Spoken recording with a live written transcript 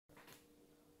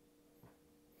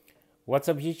What's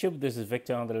up, YouTube? This is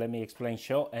Victor on the Lemmy Xplane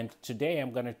Show, and today I'm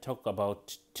going to talk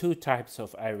about two types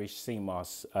of Irish sea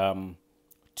moss,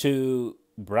 two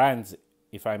brands,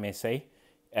 if I may say,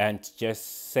 and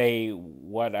just say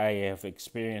what I have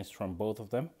experienced from both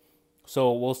of them.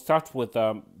 So we'll start with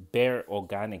Bare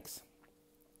Organics.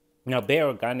 Now,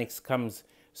 Bare Organics comes,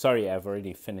 sorry, I've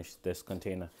already finished this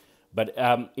container, but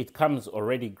it comes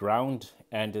already ground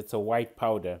and it's a white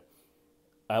powder.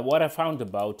 What I found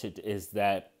about it is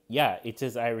that, yeah, it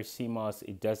is Irish sea moss.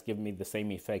 It does give me the same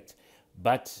effect,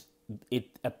 but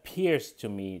it appears to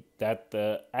me that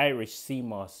the Irish sea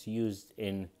moss used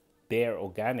in Bare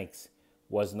Organics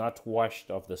was not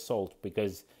washed of the salt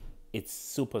because it's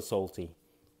super salty.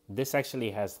 This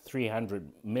actually has 300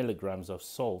 milligrams of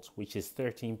salt, which is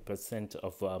 13%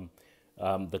 of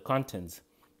the contents.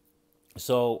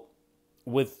 So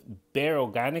with Bare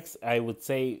Organics, I would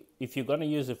say if you're going to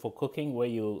use it for cooking where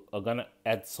you are going to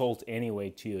add salt anyway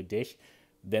to your dish,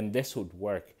 then this would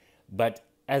work. But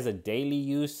as a daily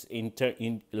use,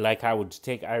 like I would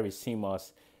take Irish sea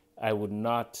moss, I would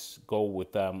not go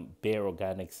with Bare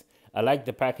Organics. I like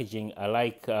the packaging. I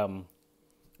like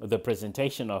the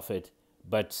presentation of it.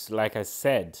 But like I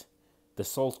said, the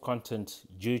salt content,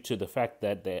 due to the fact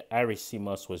that the Irish sea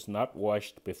moss was not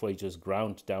washed before it was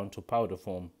ground down to powder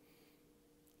form,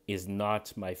 is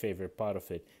not my favorite part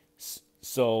of it.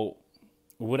 So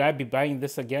would I be buying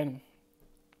this again?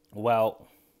 Well,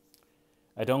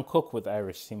 I don't cook with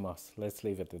Irish sea moss. Let's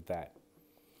leave it at that.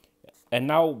 And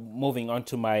now moving on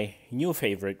to my new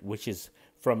favorite, which is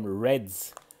from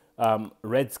Red's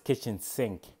Kitchen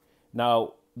Sink.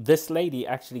 Now, this lady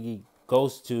actually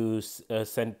goes to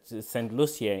Saint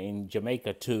Lucia in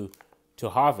Jamaica to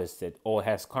harvest it, or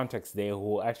has contacts there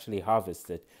who actually harvest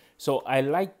it. So I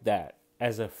like that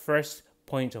as a first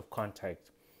point of contact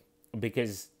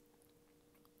because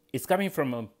it's coming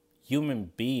from a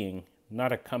human being,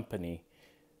 not a company,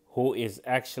 who is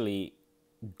actually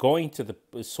going to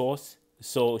the source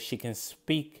so she can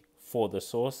speak for the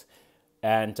source,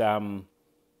 and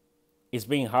is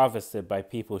being harvested by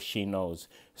people she knows.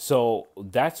 So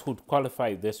that's would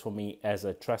qualify this for me as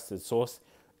a trusted source.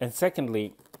 And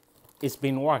secondly, it's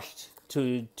been washed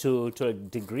to a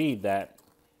degree that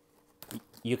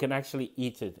you can actually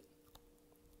eat it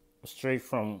straight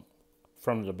from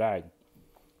the bag.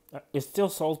 It's still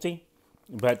salty,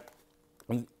 but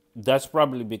that's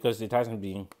probably because it hasn't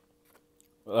been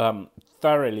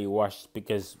thoroughly washed,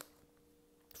 because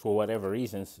for whatever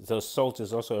reasons, so salt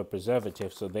is also a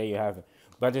preservative, so there you have it.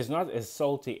 But it's not as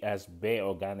salty as Bare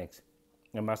Organics.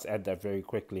 I must add that very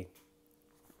quickly.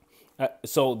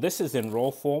 So this is in raw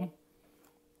form,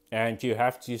 and you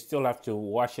still have to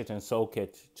wash it and soak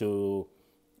it to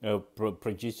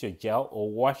produce your gel, or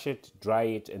wash it, dry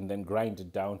it, and then grind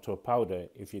it down to a powder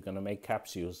if you're going to make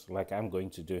capsules like I'm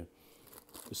going to do.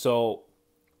 So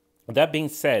that being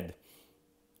said,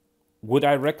 would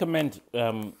I recommend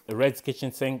Red's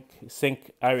Kitchen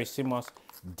Sink Irish sea moss?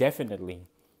 Definitely.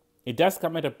 It does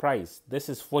come at a price. This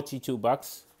is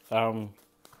 $42 on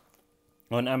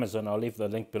Amazon. I'll leave the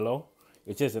link below.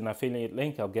 It is an affiliate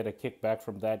link. I'll get a kickback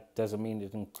from that. Doesn't mean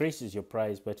it increases your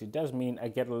price, but it does mean I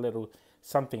get a little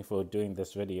something for doing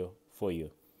this video for you.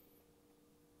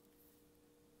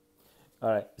 All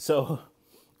right. So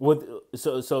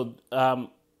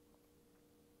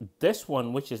this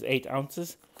one, which is 8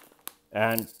 ounces,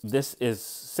 and this is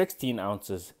 16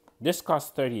 ounces. This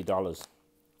costs $30.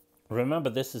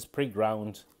 Remember, this is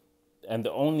pre-ground, and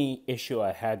the only issue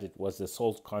I had was the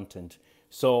salt content.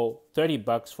 So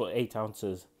 $30 for 8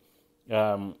 ounces,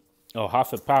 or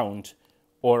half a pound,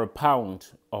 or a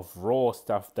pound of raw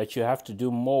stuff that you have to do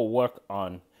more work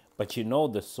on, but you know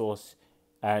the source,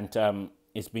 and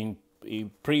it's been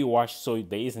pre-washed, so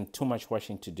there isn't too much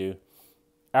washing to do.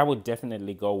 I would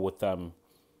definitely go with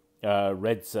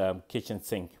Red's Kitchen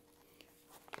Sink,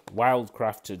 wild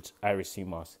crafted Irish sea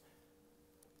moss.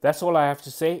 That's all I have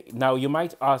to say. Now, you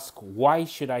might ask, why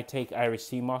should I take Irish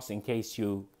sea moss, in case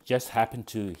you just happen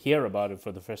to hear about it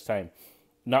for the first time.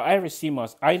 Now, Irish sea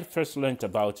moss, I first learned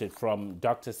about it from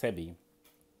Dr. Sebi,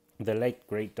 the late,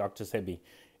 great Dr. Sebi.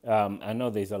 I know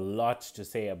there's a lot to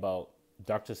say about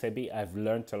Dr. Sebi. I've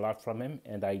learned a lot from him,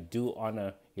 and I do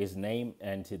honor his name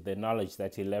and the knowledge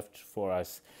that he left for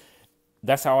us.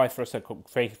 That's how I first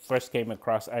came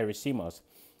across Irish sea moss,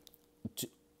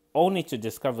 only to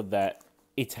discover that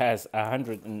it has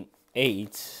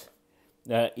 108,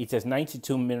 it has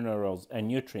 92 minerals and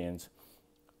nutrients.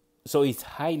 So it's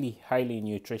highly, highly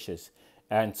nutritious.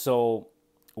 And so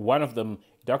one of them,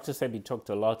 Dr. Sebi talked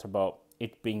a lot about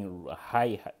it being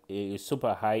high,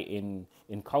 super high in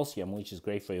calcium, which is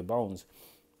great for your bones.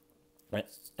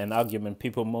 An argument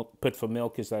people put for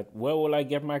milk is that, where will I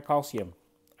get my calcium?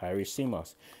 Irish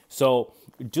Seamoss. So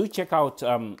do check out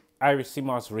Irish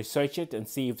Seamoss, research it and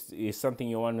see if it's something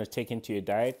you want to take into your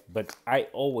diet. But I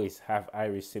always have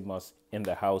Irish Seamoss in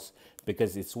the house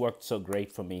because it's worked so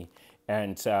great for me.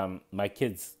 And my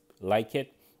kids like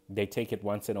it. They take it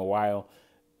once in a while.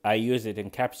 I use it in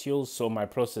capsules, so my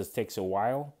process takes a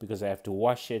while because I have to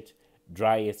wash it,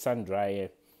 dry it, sun dry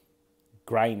it,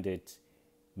 grind it,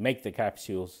 make the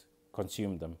capsules,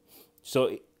 consume them.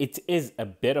 So it is a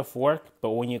bit of work,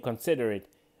 but when you consider it,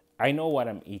 I know what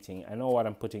I'm eating, I know what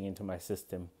I'm putting into my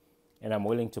system, and I'm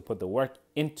willing to put the work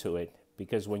into it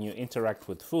because when you interact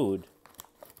with food,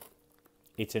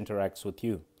 it interacts with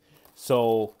you.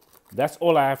 So that's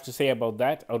all I have to say about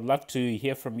that. I would love to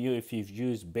hear from you if you've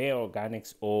used Bare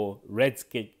Organics or Red's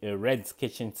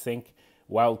Kitchen Sink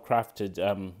wild crafted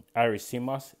Irish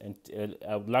Seamoss, and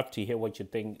I would love to hear what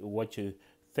you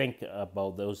think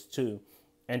about those two.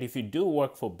 And if you do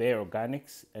work for Bare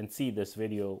Organics and see this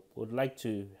video, would like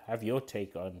to have your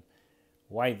take on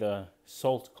why the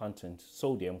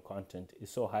sodium content is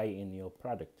so high in your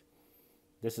product.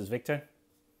 This is Victor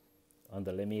on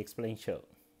the Lemmy Xplane Show.